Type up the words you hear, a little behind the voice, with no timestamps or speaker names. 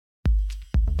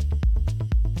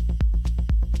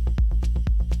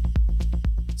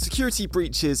security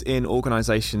breaches in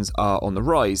organisations are on the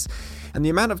rise, and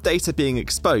the amount of data being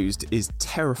exposed is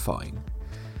terrifying.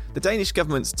 The Danish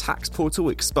government's tax portal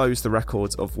exposed the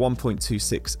records of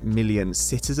 1.26 million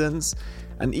citizens.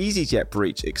 An EasyJet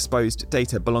breach exposed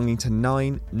data belonging to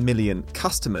 9 million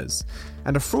customers.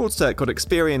 And a fraudster got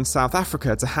Experian South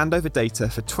Africa to hand over data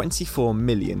for 24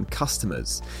 million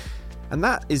customers. And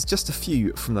that is just a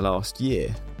few from the last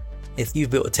year. If you've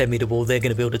built a 10-metre wall, they're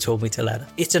going to build a 12-metre ladder.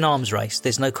 It's an arms race,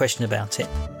 there's no question about it.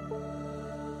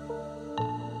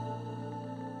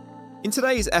 In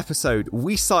today's episode,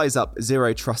 we size up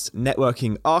Zero Trust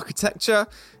networking architecture,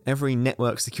 every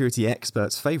network security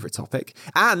expert's favourite topic,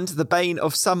 and the bane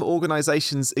of some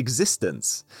organisations'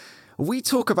 existence. We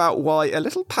talk about why a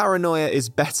little paranoia is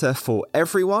better for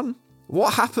everyone,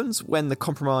 what happens when the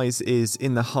compromise is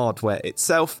in the hardware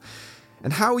itself,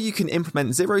 and how you can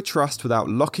implement Zero Trust without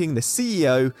locking the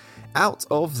CEO out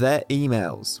of their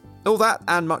emails. All that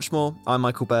and much more. I'm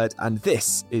Michael Bird, and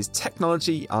this is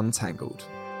Technology Untangled.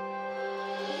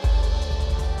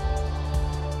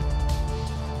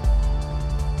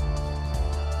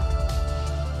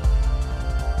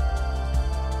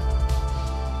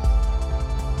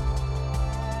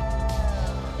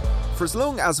 For as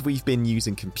long as we've been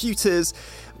using computers,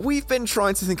 we've been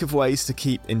trying to think of ways to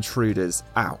keep intruders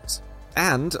out.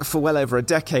 And for well over a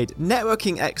decade,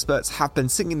 networking experts have been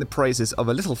singing the praises of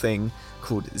a little thing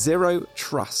called Zero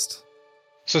Trust.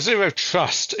 So Zero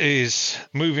Trust is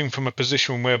moving from a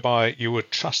position whereby you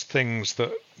would trust things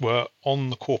that were on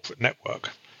the corporate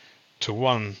network to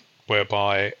one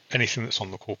whereby anything that's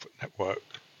on the corporate network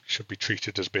should be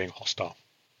treated as being hostile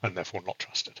and therefore not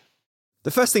trusted.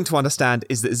 The first thing to understand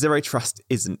is that Zero Trust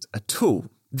isn't a tool.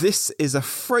 This is a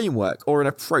framework or an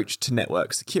approach to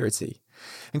network security.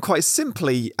 And quite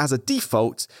simply, as a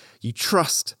default, you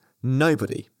trust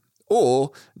nobody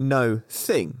or no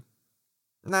thing.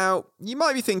 Now, you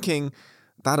might be thinking,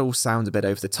 that all sounds a bit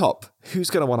over the top.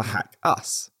 Who's going to want to hack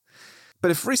us?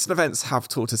 But if recent events have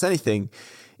taught us anything,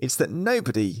 it's that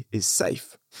nobody is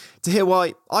safe. To hear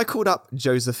why, I called up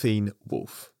Josephine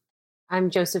Wolf. I'm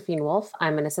Josephine Wolf.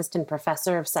 I'm an assistant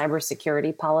professor of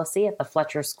cybersecurity policy at the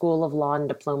Fletcher School of Law and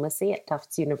Diplomacy at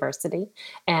Tufts University.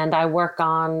 And I work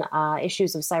on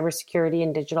issues of cybersecurity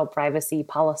and digital privacy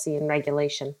policy and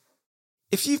regulation.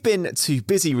 If you've been too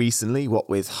busy recently, what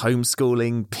with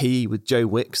homeschooling, PE with Joe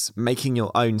Wicks, making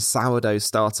your own sourdough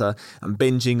starter, and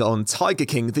binging on Tiger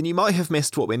King, then you might have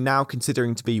missed what we're now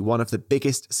considering to be one of the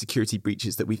biggest security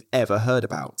breaches that we've ever heard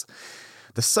about.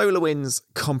 The SolarWinds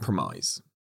compromise.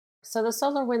 So the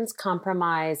SolarWinds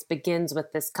compromise begins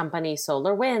with this company,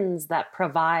 SolarWinds, that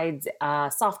provides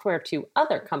software to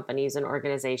other companies and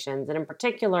organizations. And in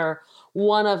particular,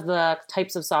 one of the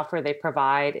types of software they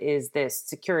provide is this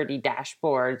security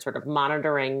dashboard sort of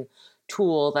monitoring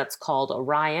tool that's called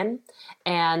Orion.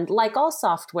 And like all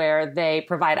software, they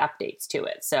provide updates to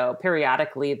it. So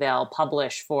periodically, they'll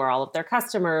publish for all of their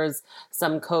customers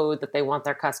some code that they want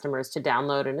their customers to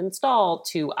download and install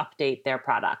to update their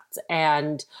products.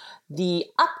 And the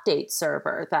update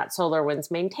server that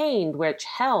SolarWinds maintained, which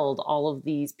held all of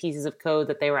these pieces of code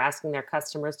that they were asking their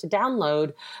customers to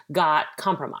download, got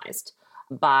compromised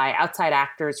by outside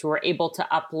actors who were able to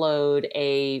upload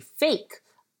a fake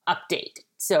update.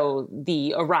 So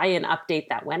the Orion update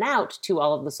that went out to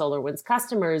all of the SolarWinds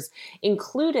customers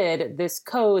included this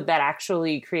code that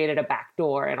actually created a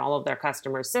backdoor in all of their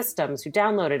customers' systems who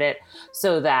downloaded it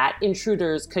so that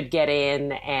intruders could get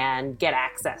in and get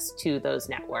access to those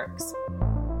networks.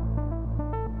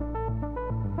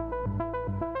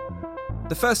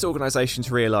 The first organisation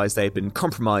to realise they had been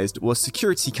compromised was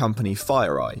security company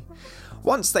FireEye.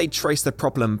 Once they traced the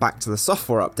problem back to the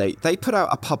software update, they put out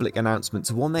a public announcement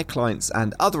to warn their clients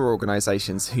and other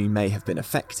organisations who may have been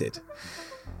affected.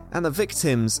 And the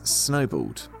victims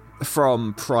snowballed,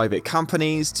 from private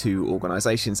companies to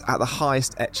organisations at the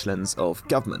highest echelons of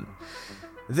government.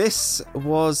 This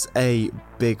was a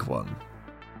big one.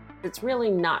 It's really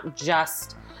not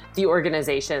just the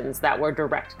organizations that were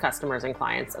direct customers and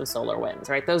clients of SolarWinds,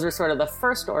 right? Those were sort of the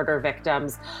first order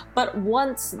victims. But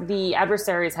once the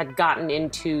adversaries had gotten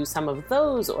into some of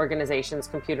those organizations'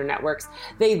 computer networks,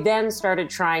 they then started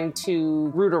trying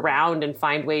to root around and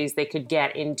find ways they could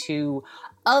get into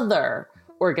other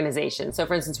organizations. So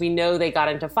for instance, we know they got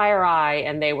into FireEye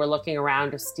and they were looking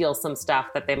around to steal some stuff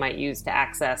that they might use to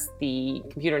access the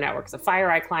computer networks of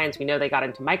FireEye clients. We know they got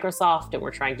into Microsoft and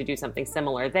we're trying to do something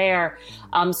similar there.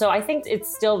 So I think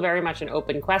it's still very much an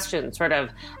open question, sort of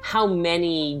how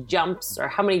many jumps or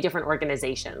how many different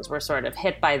organizations were sort of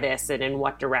hit by this and in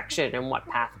what direction and what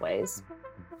pathways.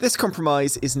 This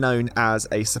compromise is known as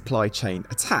a supply chain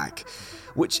attack,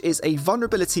 which is a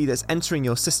vulnerability that's entering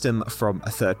your system from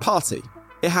a third party.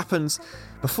 It happens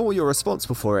before you're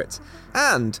responsible for it,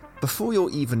 and before you're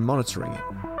even monitoring it.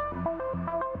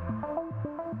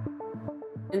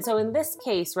 And so in this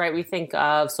case, right, we think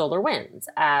of SolarWinds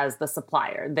as the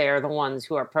supplier. They're the ones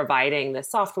who are providing the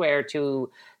software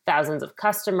to thousands of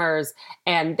customers,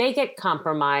 and they get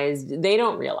compromised. They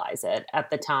don't realize it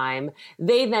at the time.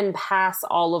 They then pass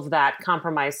all of that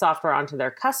compromised software onto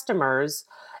their customers.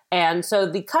 And so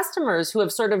the customers who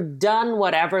have sort of done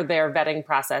whatever their vetting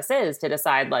process is to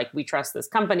decide, like, we trust this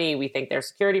company, we think their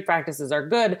security practices are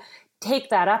good, take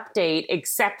that update,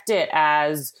 accept it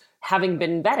as having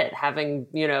been vetted, having,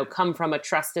 come from a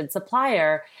trusted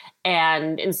supplier,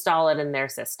 and install it in their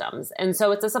systems. And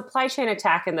so it's a supply chain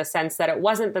attack in the sense that it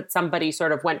wasn't that somebody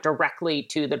sort of went directly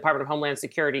to the Department of Homeland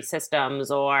Security systems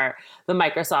or the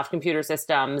Microsoft computer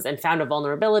systems and found a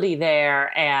vulnerability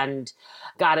there and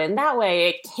got in that way.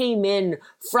 It came in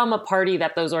from a party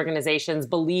that those organizations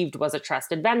believed was a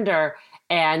trusted vendor,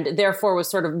 and therefore was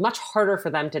sort of much harder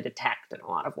for them to detect in a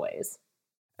lot of ways.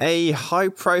 A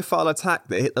high-profile attack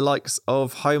that hit the likes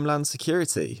of Homeland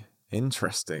Security.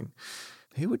 Interesting.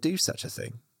 Who would do such a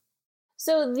thing?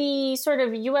 So the sort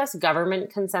of U.S. government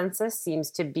consensus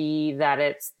seems to be that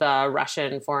it's the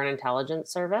Russian Foreign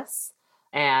Intelligence Service,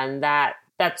 and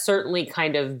that's certainly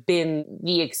kind of been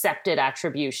the accepted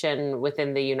attribution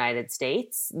within the United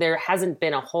States. There hasn't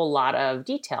been a whole lot of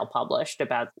detail published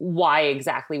about why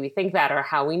exactly we think that or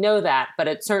how we know that, but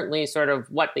it's certainly sort of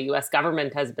what the US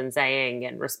government has been saying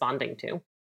and responding to.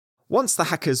 Once the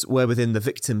hackers were within the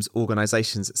victims'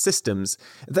 organisation's systems,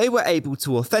 they were able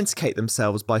to authenticate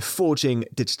themselves by forging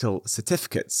digital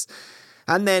certificates,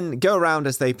 and then go around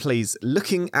as they please,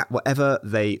 looking at whatever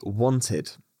they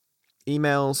wanted.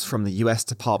 Emails from the US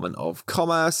Department of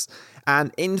Commerce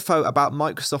and info about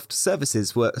Microsoft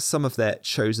services were some of their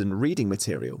chosen reading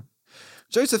material.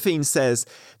 Josephine says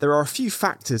there are a few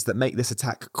factors that make this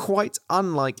attack quite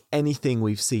unlike anything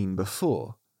we've seen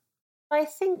before. I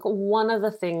think one of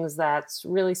the things that's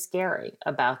really scary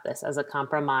about this as a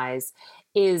compromise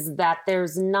is that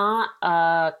there's not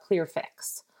a clear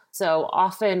fix. So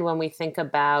often when we think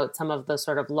about some of the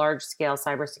sort of large-scale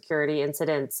cybersecurity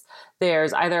incidents,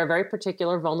 there's either a very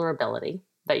particular vulnerability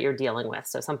that you're dealing with.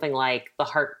 So something like the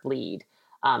Heartbleed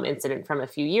incident from a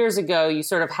few years ago, you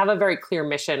sort of have a very clear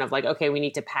mission of like, okay, we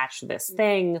need to patch this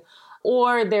thing.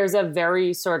 Or there's a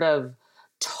very sort of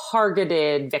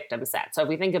targeted victim set. So if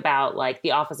we think about like the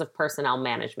Office of Personnel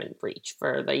Management breach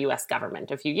for the US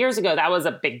government a few years ago, that was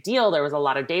a big deal. There was a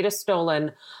lot of data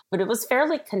stolen, but it was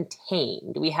fairly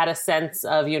contained. We had a sense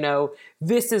of,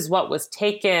 this is what was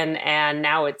taken and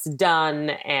now it's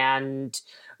done, and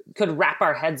could wrap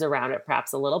our heads around it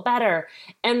perhaps a little better.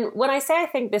 And when I say I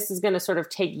think this is going to sort of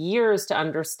take years to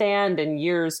understand and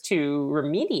years to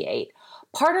remediate,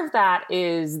 part of that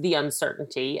is the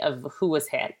uncertainty of who was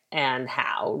hit and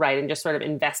how, right? And just sort of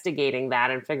investigating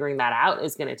that and figuring that out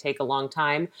is going to take a long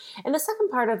time. And the second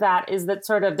part of that is that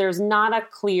sort of there's not a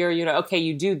clear, okay,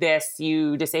 you do this,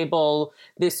 you disable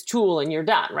this tool and you're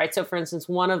done, right? So for instance,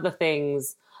 one of the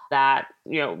things that,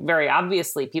 very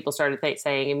obviously people started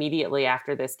saying immediately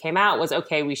after this came out was,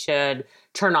 okay, we should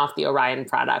turn off the Orion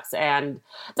products. And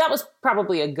that was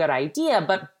probably a good idea.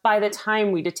 But by the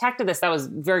time we detected this, that was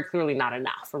very clearly not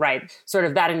enough, right? Sort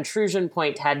of that intrusion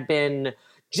point had been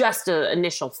just an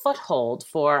initial foothold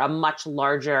for a much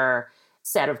larger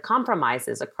set of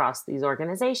compromises across these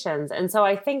organizations. And so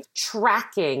I think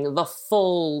tracking the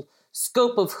full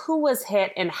scope of who was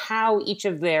hit and how each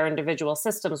of their individual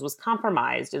systems was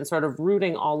compromised and sort of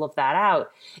rooting all of that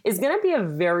out is going to be a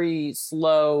very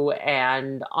slow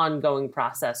and ongoing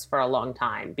process for a long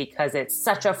time, because it's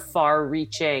such a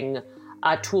far-reaching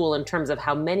tool in terms of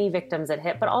how many victims it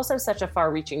hit, but also such a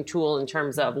far-reaching tool in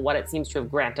terms of what it seems to have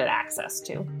granted access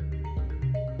to.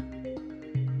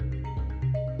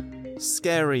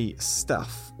 Scary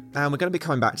stuff. And we're going to be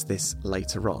coming back to this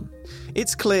later on.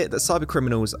 It's clear that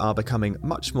cybercriminals are becoming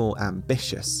much more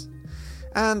ambitious.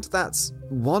 And that's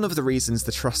one of the reasons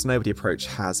the Trust Nobody approach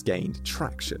has gained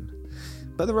traction.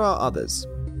 But there are others.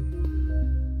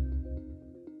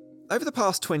 Over the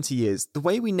past 20 years, the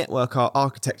way we network our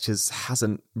architectures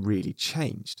hasn't really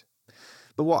changed.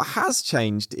 But what has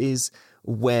changed is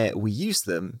where we use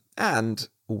them and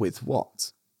with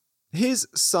what. Here's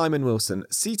Simon Wilson,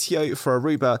 CTO for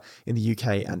Aruba in the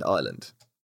UK and Ireland.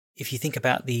 If you think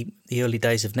about the early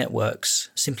days of networks,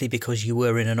 simply because you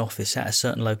were in an office at a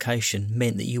certain location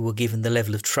meant that you were given the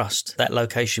level of trust that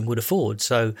location would afford.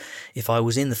 So if I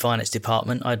was in the finance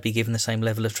department, I'd be given the same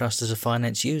level of trust as a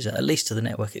finance user, at least to the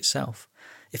network itself.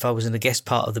 If I was in the guest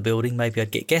part of the building, maybe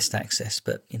I'd get guest access.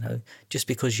 But, just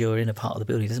because you're in a part of the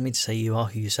building doesn't mean to say you are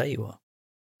who you say you are.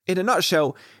 In a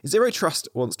nutshell, Zero Trust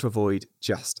wants to avoid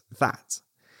just that.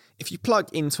 If you plug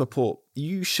into a port,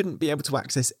 you shouldn't be able to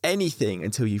access anything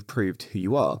until you've proved who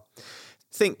you are.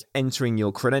 Think entering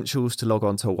your credentials to log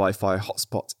on to a Wi-Fi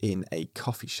hotspot in a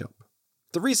coffee shop.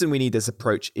 The reason we need this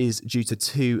approach is due to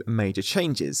two major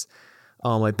changes: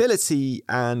 our mobility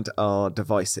and our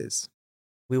devices.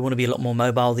 We want to be a lot more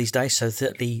mobile these days, so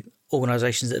that the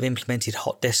organisations that have implemented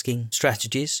hot desking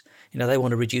strategies, they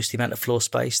want to reduce the amount of floor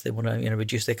space, they want to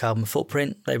reduce their carbon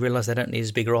footprint, they realise they don't need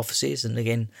as bigger offices, and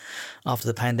again, after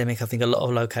the pandemic, I think a lot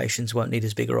of locations won't need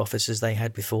as bigger offices as they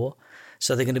had before,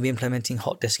 so they're going to be implementing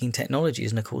hot desking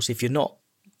technologies. And of course, if you're not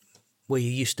where you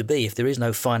used to be, if there is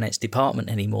no finance department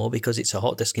anymore because it's a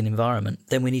hot desking environment,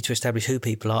 then we need to establish who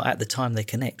people are at the time they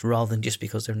connect, rather than just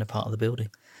because they're in a part of the building.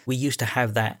 We used to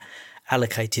have that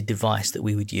allocated device that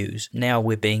we would use. Now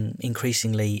we're being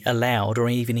increasingly allowed or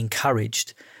even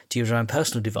encouraged to use our own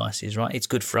personal devices, right? It's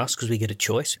good for us because we get a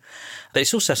choice. But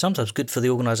it's also sometimes good for the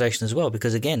organisation as well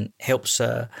because, again, it helps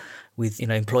with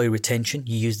employee retention.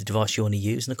 You use the device you want to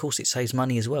use. And, of course, it saves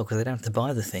money as well because they don't have to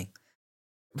buy the thing.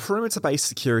 Perimeter-based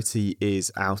security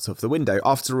is out of the window.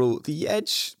 After all, the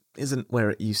edge isn't where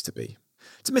it used to be.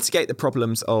 To mitigate the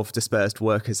problems of dispersed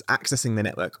workers accessing the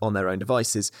network on their own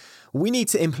devices, we need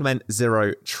to implement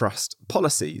Zero Trust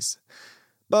policies.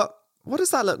 But what does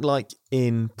that look like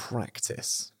in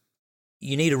practice?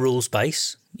 You need a rules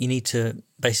base. You need to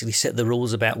basically set the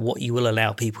rules about what you will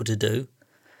allow people to do,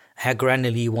 how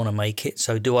granular you want to make it.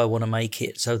 So do I want to make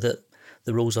it so that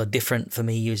the rules are different for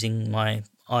me using my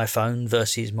iPhone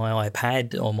versus my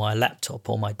iPad or my laptop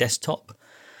or my desktop?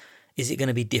 Is it going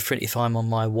to be different if I'm on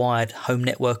my wired home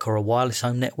network or a wireless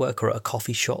home network or at a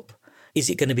coffee shop? Is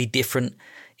it going to be different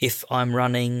if I'm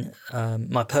running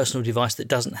my personal device that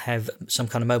doesn't have some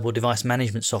kind of mobile device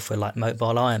management software like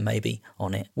Mobile Iron maybe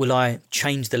on it? Will I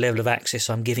change the level of access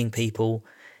I'm giving people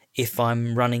if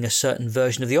I'm running a certain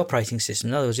version of the operating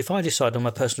system? In other words, if I decide on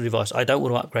my personal device I don't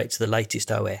want to upgrade to the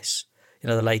latest OS,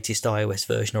 the latest iOS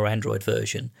version or Android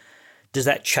version, does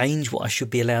that change what I should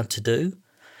be allowed to do?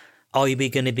 Are you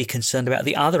going to be concerned about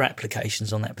the other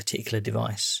applications on that particular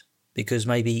device? Because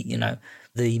maybe,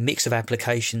 the mix of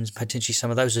applications, potentially some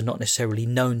of those are not necessarily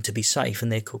known to be safe and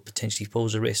they could potentially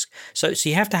pose a risk. So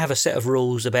you have to have a set of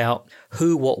rules about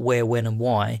who, what, where, when and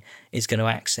why is going to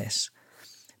access.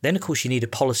 Then, of course, you need a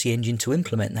policy engine to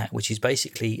implement that, which is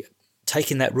basically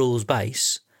taking that rules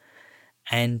base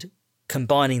and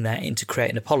combining that into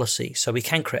creating a policy. So we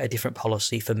can create a different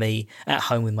policy for me at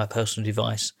home with my personal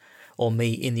device, or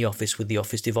me in the office with the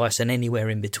office device, and anywhere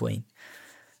in between.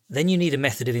 Then you need a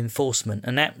method of enforcement,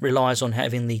 and that relies on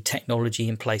having the technology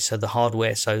in place, so the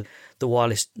hardware, so the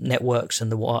wireless networks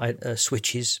and the wired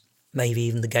switches, maybe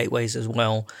even the gateways as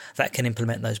well, that can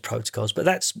implement those protocols. But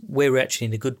that's where we're actually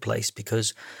in a good place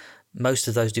because most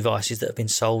of those devices that have been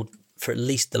sold for at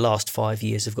least the last 5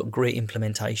 years have got great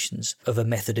implementations of a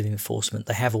method of enforcement.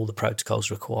 They have all the protocols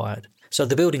required. So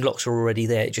the building blocks are already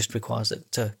there. It just requires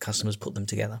that customers put them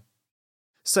together.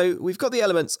 So we've got the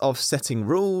elements of setting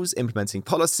rules, implementing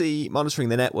policy, monitoring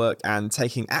the network, and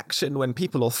taking action when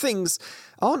people or things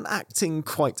aren't acting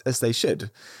quite as they should.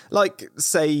 Like,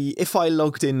 say, if I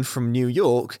logged in from New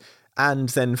York and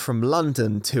then from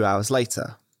London 2 hours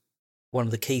later. One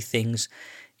of the key things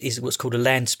is what's called a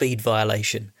land speed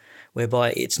violation,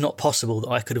 whereby it's not possible that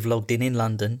I could have logged in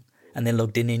London and then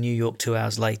logged in New York 2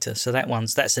 hours later. So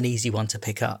that's an easy one to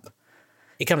pick up.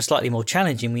 It becomes slightly more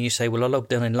challenging when you say, well, I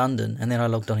logged on in London and then I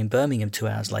logged on in Birmingham 2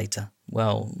 hours later.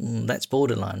 Well, that's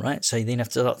borderline, right? So you then have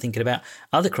to start thinking about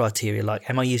other criteria like,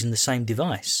 am I using the same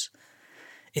device?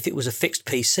 If it was a fixed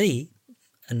PC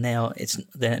and now it's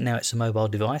a mobile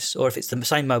device, or if it's the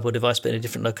same mobile device but in a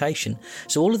different location.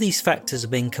 So all of these factors are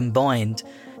being combined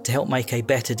to help make a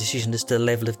better decision as to the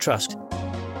level of trust.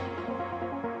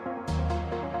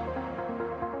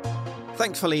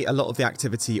 Thankfully, a lot of the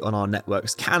activity on our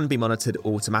networks can be monitored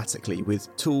automatically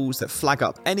with tools that flag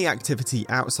up any activity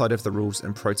outside of the rules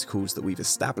and protocols that we've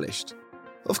established.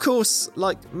 Of course,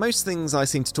 like most things I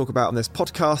seem to talk about on this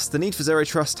podcast, the need for Zero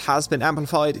Trust has been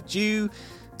amplified due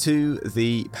to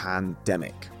the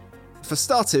pandemic. For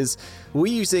starters,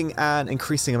 we're using an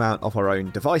increasing amount of our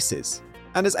own devices.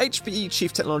 And as HPE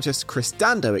Chief Technologist Chris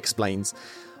Dando explains,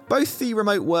 both the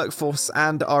remote workforce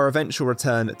and our eventual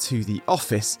return to the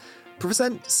office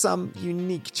present some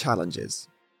unique challenges.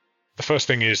 The first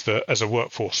thing is that as a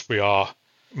workforce, we are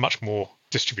much more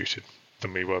distributed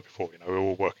than we were before. We're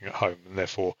all working at home, and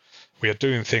therefore we are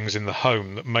doing things in the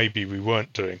home that maybe we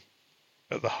weren't doing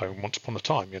at the home once upon a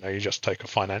time. You just take a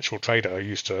financial trader who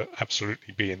used to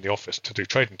absolutely be in the office to do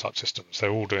trading type systems.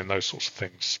 They're all doing those sorts of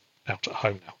things out at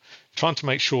home now. Trying to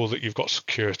make sure that you've got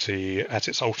security at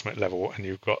its ultimate level and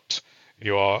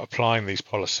you are applying these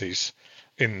policies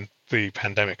in the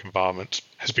pandemic environment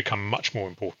has become much more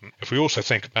important. If we also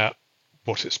think about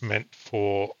what it's meant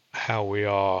for how we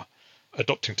are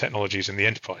adopting technologies in the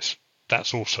enterprise,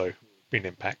 that's also been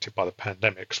impacted by the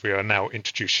pandemic, because we are now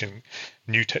introducing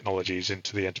new technologies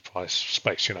into the enterprise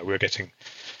space. We're getting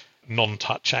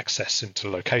non-touch access into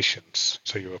locations.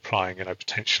 So you're applying,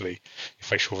 potentially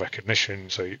facial recognition,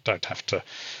 so you don't have to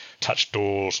touch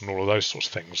doors and all of those sorts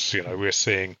of things. We're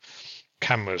seeing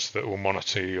cameras that will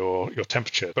monitor your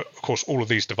temperature. But of course, all of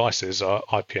these devices are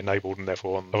IP enabled and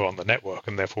therefore are on the network.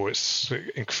 And therefore, it's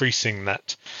increasing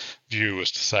that view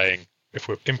as to saying, if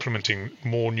we're implementing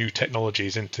more new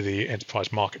technologies into the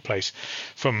enterprise marketplace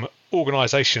from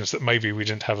organizations that maybe we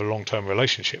didn't have a long-term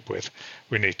relationship with,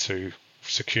 we need to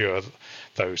secure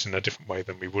those in a different way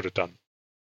than we would have done.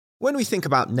 When we think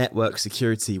about network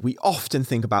security, we often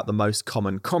think about the most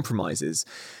common compromises.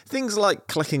 Things like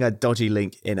clicking a dodgy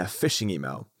link in a phishing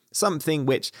email. Something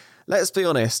which, let's be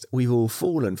honest, we've all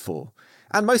fallen for.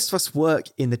 And most of us work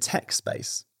in the tech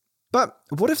space. But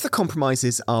what if the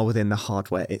compromises are within the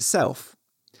hardware itself?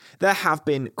 There have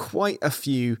been quite a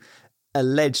few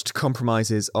alleged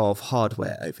compromises of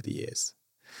hardware over the years.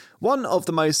 One of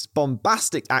the most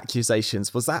bombastic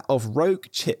accusations was that of rogue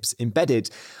chips embedded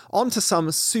onto some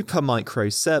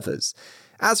Supermicro servers,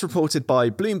 as reported by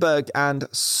Bloomberg and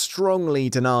strongly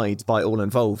denied by all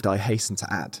involved, I hasten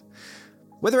to add.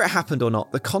 Whether it happened or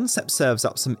not, the concept serves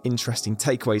up some interesting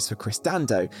takeaways for Chris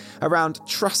Dando around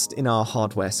trust in our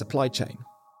hardware supply chain.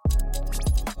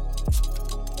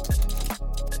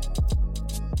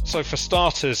 So for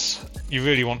starters, you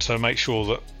really want to make sure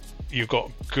that you've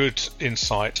got good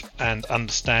insight and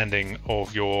understanding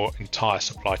of your entire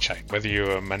supply chain, whether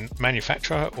you're a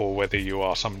manufacturer or whether you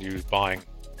are somebody who's buying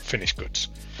finished goods.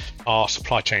 Our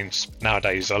supply chains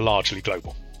nowadays are largely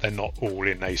global. They're not all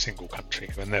in a single country,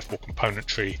 and therefore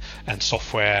componentry and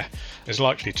software is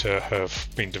likely to have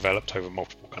been developed over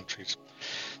multiple countries.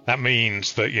 That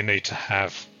means that you need to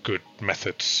have good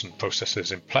methods and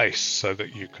processes in place so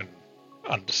that you can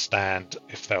understand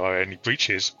if there are any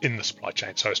breaches in the supply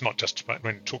chain. So it's not just about,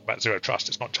 when you talk about zero trust,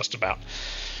 it's not just about,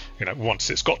 once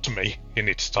it's got to me, you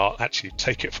need to start actually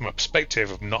take it from a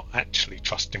perspective of not actually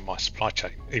trusting my supply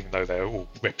chain, even though they're all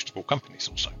reputable companies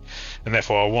also. And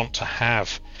therefore I want to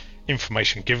have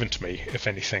information given to me if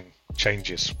anything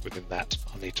changes within that.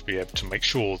 I need to be able to make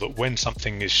sure that when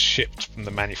something is shipped from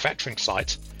the manufacturing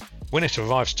site, when it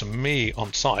arrives to me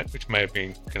on site, which may have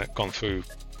been gone through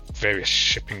various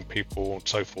shipping people and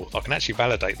so forth, I can actually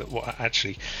validate that what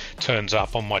actually turns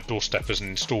up on my doorstep as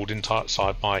installed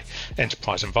inside my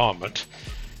enterprise environment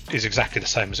is exactly the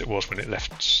same as it was when it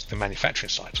left the manufacturing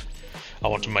site. I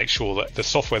want to make sure that the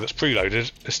software that's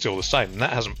preloaded is still the same, and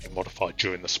that hasn't been modified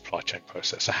during the supply chain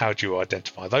process. So how do you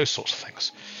identify those sorts of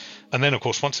things? And then, of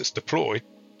course, once it's deployed,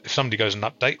 if somebody goes and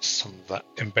updates some of that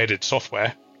embedded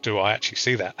software, do I actually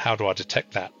see that? How do I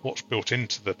detect that? What's built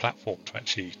into the platform to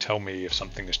actually tell me if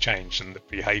something has changed and the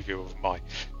behavior of my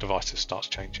devices starts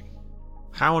changing?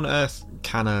 How on earth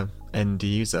can an end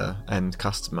user, end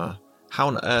customer, how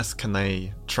on earth can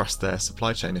they trust their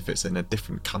supply chain if it's in a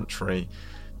different country?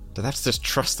 Do they have to just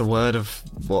trust the word of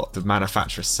what the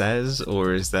manufacturer says,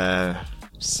 or is there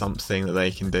something that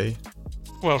they can do?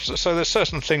 Well, so there's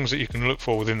certain things that you can look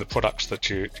for within the products that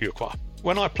you acquire.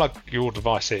 When I plug your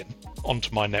device in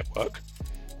onto my network,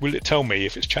 will it tell me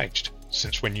if it's changed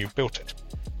since when you built it?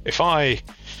 If I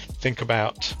think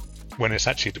about when it's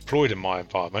actually deployed in my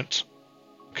environment,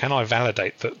 can I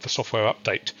validate that the software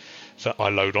update that I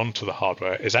load onto the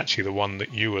hardware is actually the one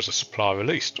that you as a supplier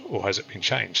released, or has it been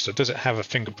changed? So does it have a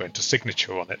fingerprint, a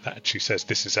signature on it that actually says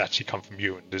this has actually come from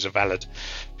you and is a valid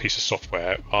piece of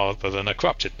software rather than a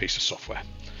corrupted piece of software?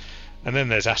 And then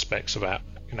there's aspects about,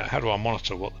 how do I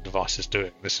monitor what the device is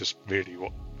doing? This is really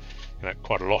what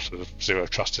quite a lot of zero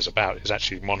trust is about, is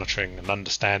actually monitoring and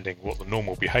understanding what the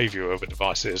normal behavior of a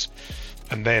device is,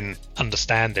 and then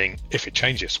understanding if it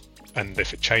changes. And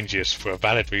if it changes for a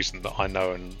valid reason that I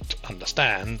know and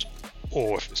understand,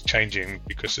 or if it's changing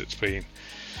because it's been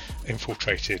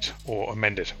infiltrated or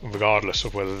amended, regardless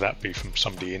of whether that be from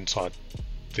somebody inside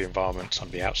the environment,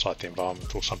 somebody outside the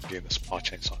environment, or somebody in the supply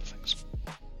chain side of things.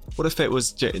 What if it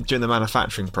was during the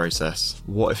manufacturing process?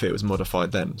 What if it was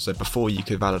modified then? So before you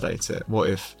could validate it, what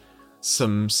if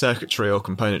some circuitry or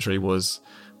componentry was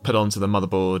put onto the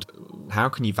motherboard? How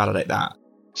can you validate that?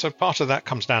 So part of that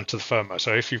comes down to the firmware.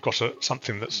 So if you've got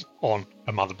something that's on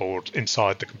a motherboard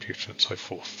inside the computer and so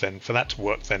forth, then for that to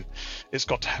work, then it's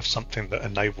got to have something that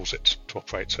enables it to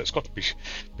operate. So it's got to be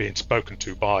being spoken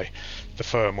to by the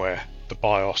firmware, the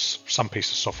BIOS, some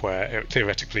piece of software.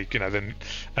 Theoretically, then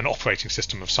an operating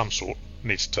system of some sort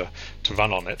needs to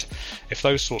run on it. If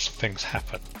those sorts of things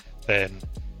happen, then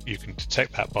you can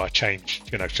detect that by a change.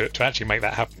 To actually make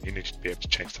that happen, you need to be able to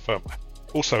change the firmware.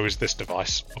 Also, is this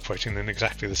device operating in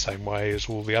exactly the same way as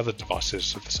all the other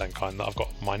devices of the same kind that I've got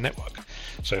on my network?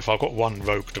 So if I've got one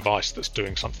rogue device that's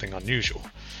doing something unusual,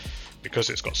 because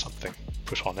it's got something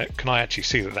put on it, can I actually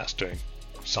see that that's doing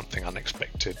something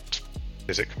unexpected?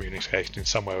 Is it communicating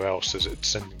somewhere else? Is it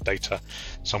sending data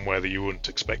somewhere that you wouldn't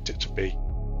expect it to be?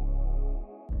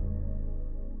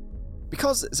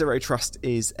 Because Zero Trust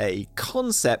is a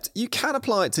concept, you can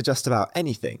apply it to just about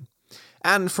anything.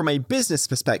 And from a business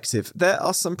perspective, there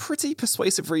are some pretty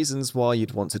persuasive reasons why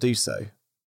you'd want to do so.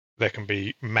 There can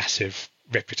be massive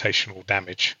reputational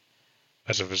damage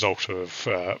as a result of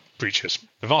breaches.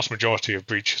 The vast majority of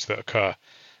breaches that occur,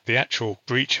 the actual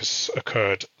breach has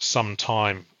occurred some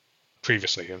time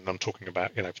previously, and I'm talking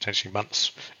about potentially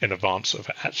months in advance of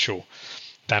actual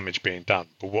damage being done.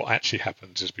 But what actually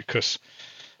happens is because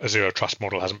a Zero Trust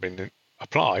model hasn't been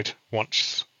applied,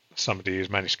 once somebody has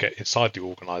managed to get inside the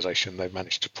organization, they've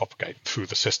managed to propagate through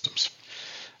the systems.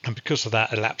 And because of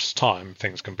that elapsed time,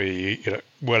 things can be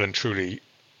well and truly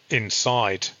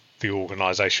inside the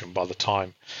organization by the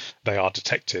time they are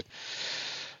detected.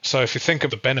 So if you think of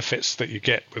the benefits that you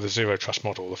get with a Zero Trust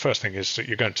model, the first thing is that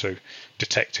you're going to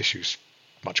detect issues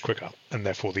much quicker, and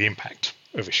therefore the impact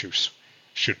of issues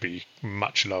should be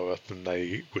much lower than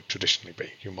they would traditionally be.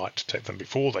 You might detect them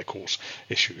before they cause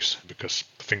issues because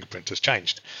the fingerprint has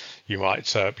changed. You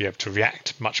might be able to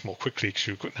react much more quickly because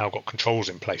you've now got controls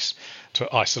in place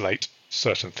to isolate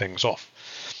certain things off.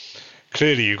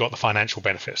 Clearly, you've got the financial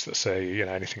benefits that say,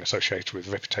 anything associated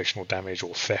with reputational damage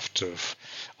or theft of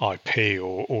IP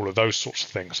or all of those sorts of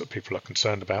things that people are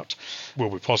concerned about will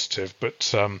be positive.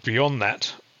 But beyond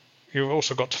that, you've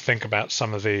also got to think about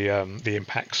some of the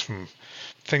impacts from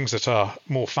things that are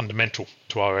more fundamental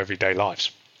to our everyday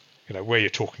lives. Where you're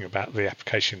talking about the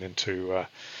application into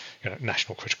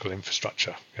national critical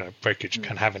infrastructure. Breakage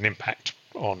can have an impact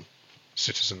on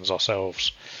citizens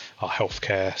ourselves, our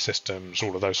healthcare systems,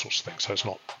 all of those sorts of things. So it's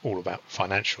not all about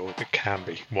financial, it can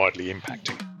be widely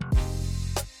impacting.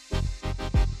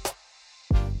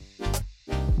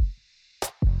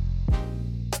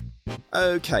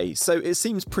 Okay, so it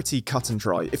seems pretty cut and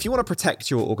dry. If you want to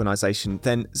protect your organisation,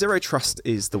 then Zero Trust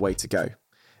is the way to go.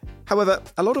 However,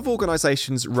 a lot of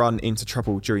organisations run into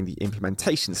trouble during the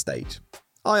implementation stage.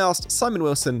 I asked Simon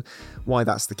Wilson why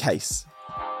that's the case.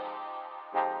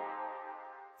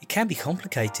 It can be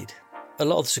complicated. A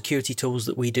lot of the security tools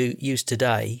that we do use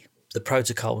today, the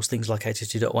protocols, things like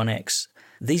 802.1x,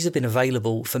 these have been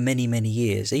available for many, many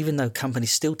years, even though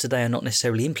companies still today are not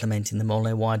necessarily implementing them on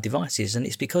their wired devices, and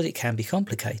it's because it can be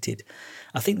complicated.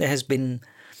 I think there has been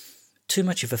too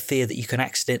much of a fear that you can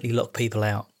accidentally lock people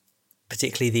out,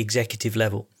 particularly the executive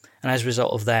level. And as a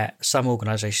result of that, some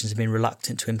organisations have been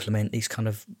reluctant to implement these kind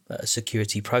of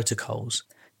security protocols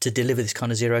to deliver this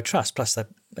kind of Zero Trust. Plus, I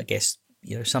guess,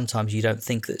 sometimes you don't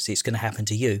think that it's going to happen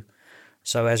to you.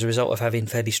 So as a result of having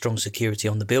fairly strong security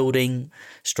on the building,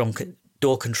 strong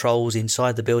door controls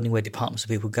inside the building where departments of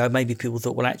people go, maybe people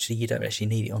thought, well, actually, you don't actually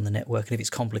need it on the network. And if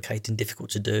it's complicated and difficult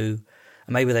to do,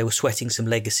 and maybe they were sweating some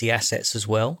legacy assets as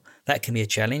well, that can be a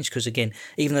challenge because, again,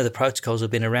 even though the protocols have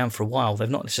been around for a while, they've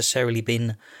not necessarily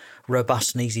been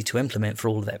robust and easy to implement for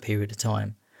all of that period of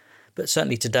time. But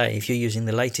certainly today, if you're using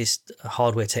the latest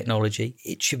hardware technology,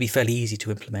 it should be fairly easy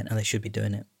to implement and they should be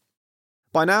doing it.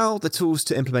 By now, the tools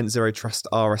to implement Zero Trust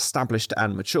are established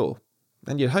and mature.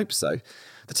 And you'd hope so.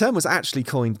 The term was actually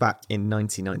coined back in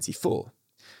 1994.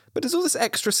 But does all this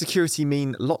extra security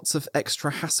mean lots of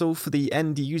extra hassle for the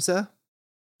end user?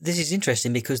 This is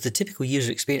interesting because the typical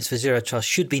user experience for Zero Trust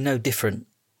should be no different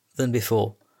than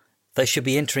before. They should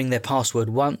be entering their password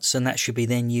once, and that should be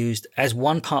then used as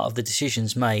one part of the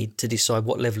decisions made to decide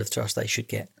what level of trust they should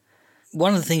get.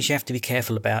 One of the things you have to be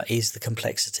careful about is the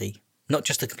complexity. Not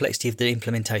just the complexity of the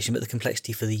implementation, but the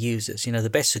complexity for the users. The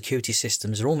best security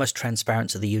systems are almost transparent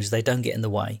to the user. They don't get in the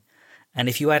way. And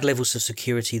if you add levels of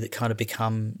security that kind of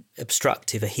become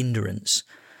obstructive, a hindrance,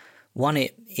 one,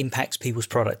 it impacts people's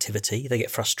productivity. They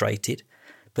get frustrated.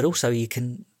 But also you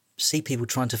can see people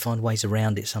trying to find ways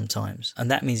around it sometimes. And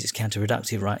that means it's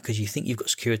counterproductive, right? Because you think you've got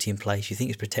security in place, you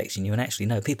think it's protecting you, and actually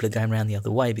no, people are going around the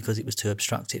other way because it was too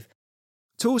obstructive.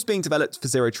 Tools being developed for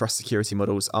Zero Trust security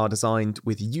models are designed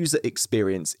with user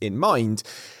experience in mind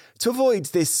to avoid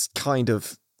this kind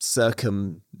of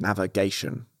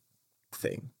circumnavigation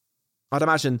thing. I'd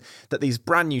imagine that these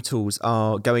brand new tools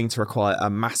are going to require a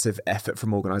massive effort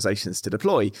from organisations to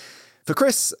deploy. For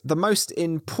Chris, the most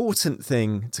important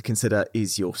thing to consider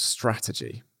is your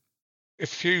strategy.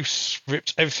 If you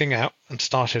ripped everything out and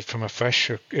started from afresh,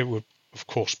 it would, of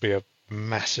course, be a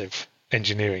massive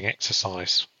engineering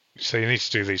exercise. So you need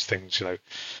to do these things, a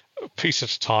piece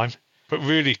at a time, but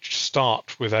really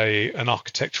start with an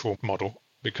architectural model,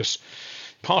 because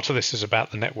part of this is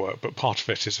about the network, but part of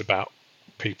it is about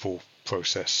people,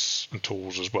 process and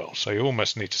tools as well. So you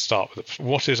almost need to start with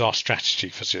what is our strategy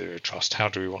for Zero Trust? How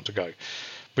do we want to go?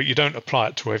 But you don't apply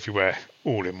it to everywhere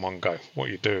all in one go. What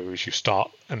you do is you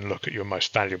start and look at your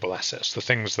most valuable assets, the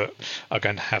things that are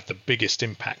going to have the biggest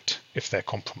impact if they're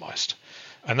compromised.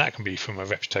 And that can be from a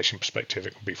reputation perspective,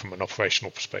 it can be from an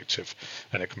operational perspective,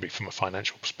 and it can be from a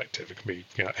financial perspective. It can be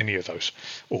any of those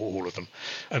or all of them.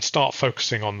 And start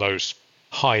focusing on those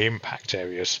high impact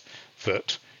areas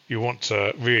that you want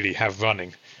to really have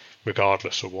running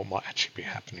regardless of what might actually be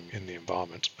happening in the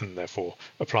environment, and therefore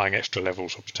applying extra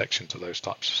levels of protection to those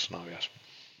types of scenarios.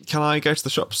 Can I go to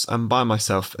the shops and buy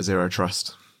myself a Zero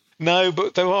Trust? No,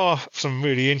 but there are some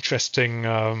really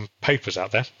interesting papers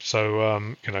out there.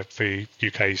 So, the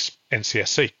UK's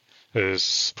NCSC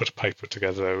has put a paper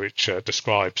together which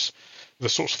describes the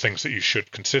sorts of things that you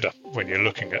should consider when you're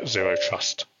looking at Zero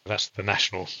Trust. That's the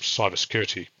National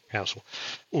Cybersecurity Council.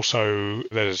 Also,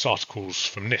 there's articles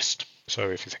from NIST. So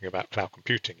if you think about cloud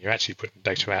computing, you're actually putting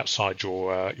data outside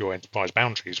your enterprise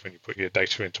boundaries when you put your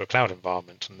data into a cloud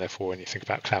environment. And therefore, when you think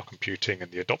about cloud computing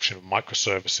and the adoption of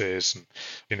microservices, and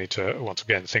you need to, once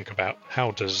again, think about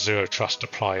how does Zero Trust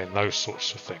apply in those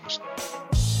sorts of things.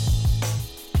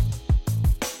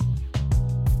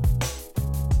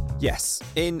 Yes,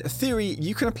 in theory,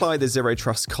 you can apply the Zero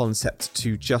Trust concept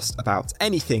to just about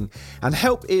anything, and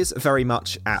help is very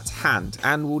much at hand,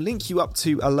 and we'll link you up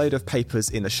to a load of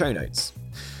papers in the show notes.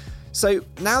 So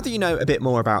now that you know a bit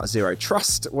more about Zero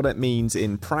Trust, what it means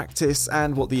in practice,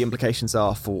 and what the implications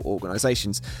are for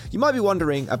organisations, you might be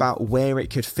wondering about where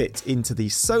it could fit into the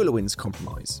SolarWinds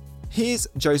compromise. Here's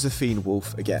Josephine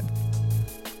Wolf again.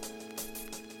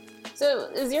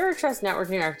 So Zero Trust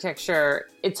networking architecture,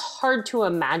 it's hard to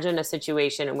imagine a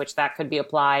situation in which that could be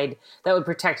applied that would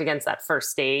protect against that first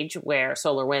stage where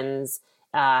SolarWinds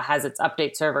has its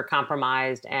update server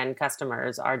compromised and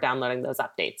customers are downloading those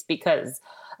updates, because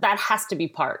that has to be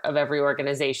part of every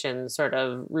organization's sort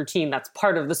of routine. That's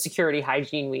part of the security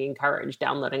hygiene we encourage,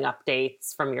 downloading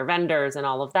updates from your vendors and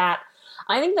all of that.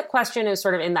 I think the question is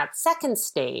sort of in that second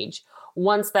stage.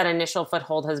 Once that initial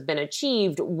foothold has been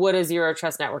achieved, would a Zero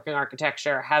Trust networking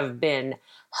architecture have been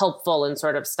helpful in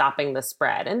sort of stopping the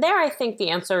spread? And there I think the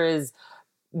answer is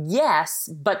yes,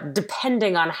 but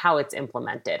depending on how it's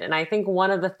implemented. And I think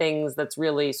one of the things that's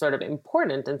really sort of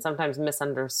important and sometimes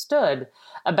misunderstood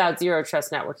about Zero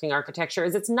Trust networking architecture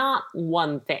is it's not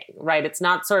one thing, right? It's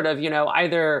not sort of,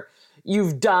 either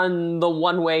you've done the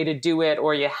one way to do it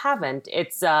or you haven't.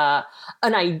 It's an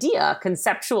idea,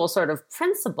 conceptual sort of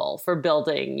principle for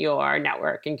building your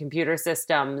network and computer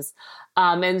systems.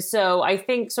 And so I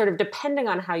think sort of depending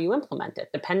on how you implement it,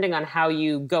 depending on how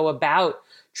you go about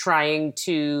trying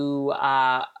to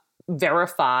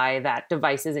verify that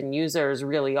devices and users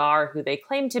really are who they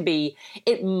claim to be,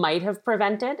 it might have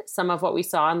prevented some of what we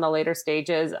saw in the later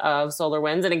stages of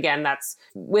SolarWinds. And again, that's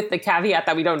with the caveat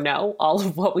that we don't know all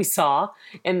of what we saw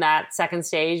in that second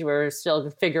stage. We're still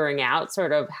figuring out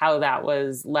sort of how that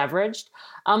was leveraged.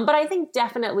 But I think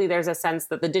definitely there's a sense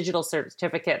that the digital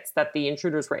certificates that the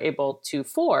intruders were able to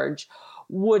forge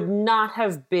would not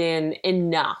have been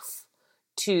enough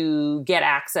to get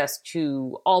access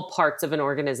to all parts of an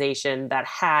organization that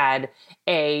had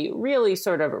a really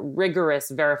sort of rigorous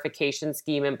verification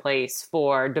scheme in place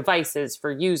for devices,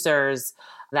 for users,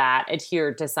 that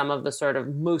adhered to some of the sort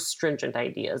of most stringent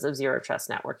ideas of Zero Trust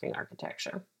networking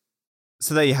architecture.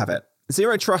 So there you have it.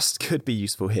 Zero Trust could be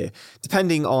useful here,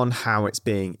 depending on how it's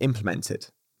being implemented.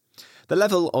 The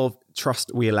level of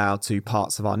trust we allow to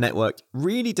parts of our network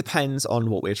really depends on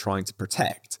what we're trying to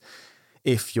protect.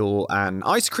 If you're an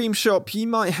ice cream shop, you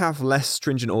might have less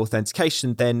stringent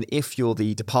authentication than if you're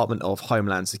the Department of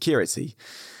Homeland Security.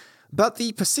 But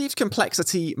the perceived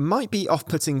complexity might be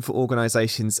off-putting for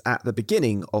organisations at the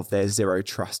beginning of their Zero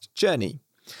Trust journey.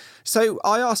 So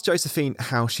I asked Josephine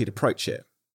how she'd approach it.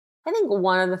 I think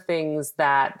one of the things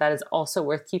that is also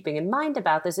worth keeping in mind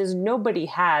about this is nobody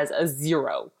has a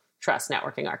Zero Trust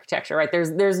networking architecture, right?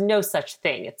 There's no such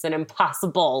thing. It's an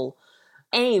impossible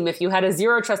aim. If you had a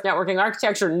Zero Trust networking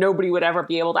architecture, nobody would ever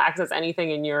be able to access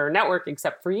anything in your network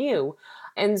except for you.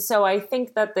 And so I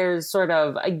think that there's sort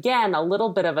of, again, a little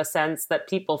bit of a sense that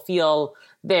people feel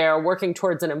they're working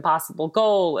towards an impossible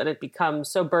goal and it becomes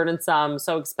so burdensome,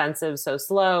 so expensive, so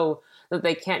slow that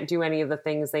they can't do any of the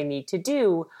things they need to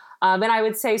do. And I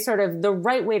would say sort of the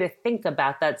right way to think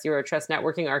about that zero trust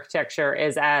networking architecture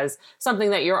is as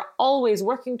something that you're always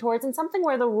working towards and something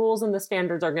where the rules and the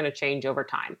standards are going to change over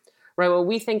time, right? What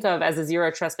we think of as a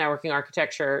zero trust networking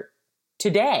architecture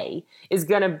today is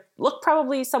going to look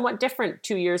probably somewhat different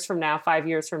 2 years from now, 5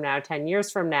 years from now, 10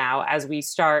 years from now, as we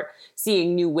start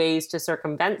seeing new ways to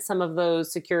circumvent some of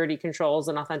those security controls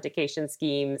and authentication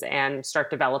schemes and start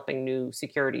developing new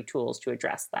security tools to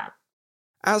address that.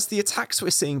 As the attacks we're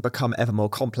seeing become ever more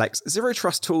complex, zero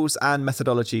trust tools and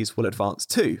methodologies will advance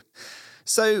too.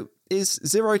 So, is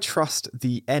zero trust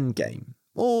the end game?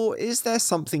 Or is there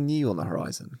something new on the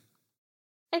horizon?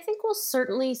 I think we'll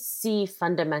certainly see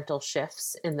fundamental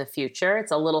shifts in the future.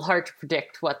 It's a little hard to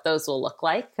predict what those will look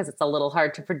like because it's a little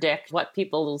hard to predict what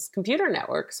people's computer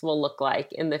networks will look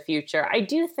like in the future. I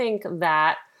do think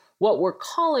that what we're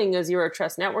calling a zero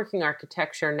trust networking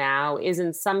architecture now is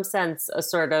in some sense a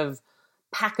sort of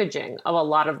packaging of a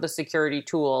lot of the security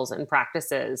tools and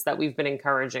practices that we've been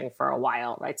encouraging for a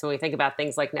while, right? So when we think about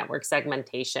things like network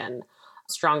segmentation,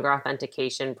 stronger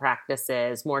authentication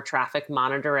practices, more traffic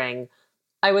monitoring,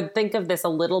 I would think of this a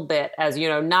little bit as,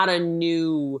 not a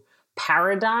new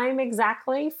paradigm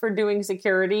exactly for doing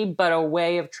security, but a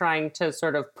way of trying to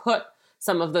sort of put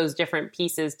some of those different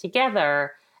pieces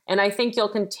together. And I think you'll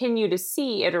continue to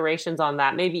see iterations on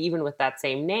that, maybe even with that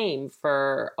same name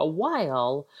for a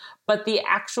while. But the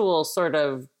actual sort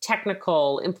of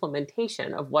technical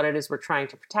implementation of what it is we're trying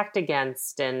to protect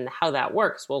against and how that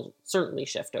works will certainly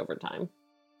shift over time.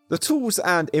 The tools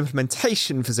and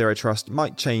implementation for zero trust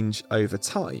might change over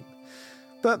time,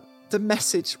 but the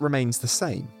message remains the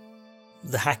same.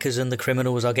 The hackers and the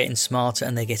criminals are getting smarter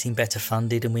and they're getting better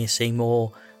funded, and we're seeing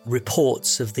more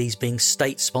reports of these being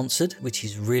state-sponsored, which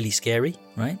is really scary,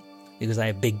 right? Because they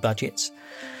have big budgets.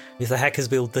 If the hackers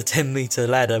build the 10-metre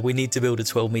ladder, we need to build a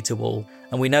 12-metre wall.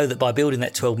 And we know that by building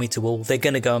that 12-metre wall, they're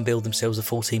going to go and build themselves a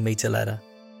 14-metre ladder.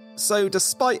 So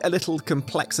despite a little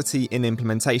complexity in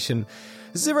implementation,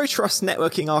 zero trust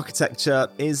networking architecture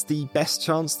is the best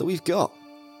chance that we've got.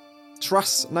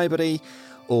 Trust nobody,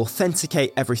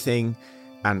 authenticate everything,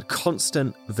 and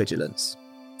constant vigilance.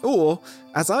 Or,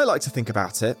 as I like to think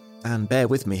about it, and bear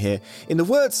with me here, in the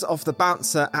words of the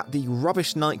bouncer at the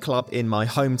rubbish nightclub in my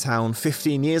hometown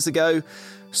 15 years ago,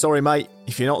 sorry mate,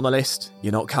 if you're not on the list,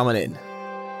 you're not coming in.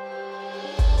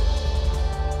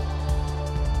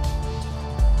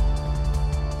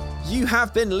 You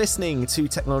have been listening to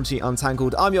Technology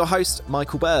Untangled. I'm your host,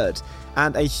 Michael Bird,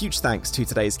 and a huge thanks to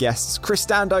today's guests, Chris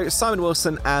Dando, Simon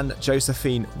Wilson, and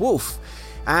Josephine Wolf.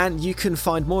 And you can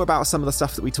find more about some of the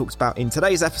stuff that we talked about in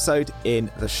today's episode in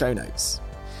the show notes.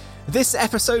 This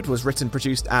episode was written,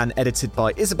 produced, and edited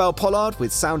by Isabel Pollard,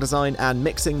 with sound design and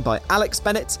mixing by Alex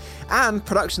Bennett, and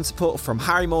production support from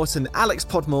Harry Morton, Alex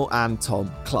Podmore, and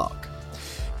Tom Clark.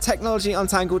 Technology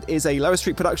Untangled is a Lower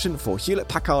Street production for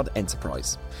Hewlett-Packard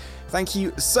Enterprise. Thank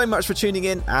you so much for tuning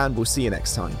in, and we'll see you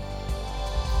next time.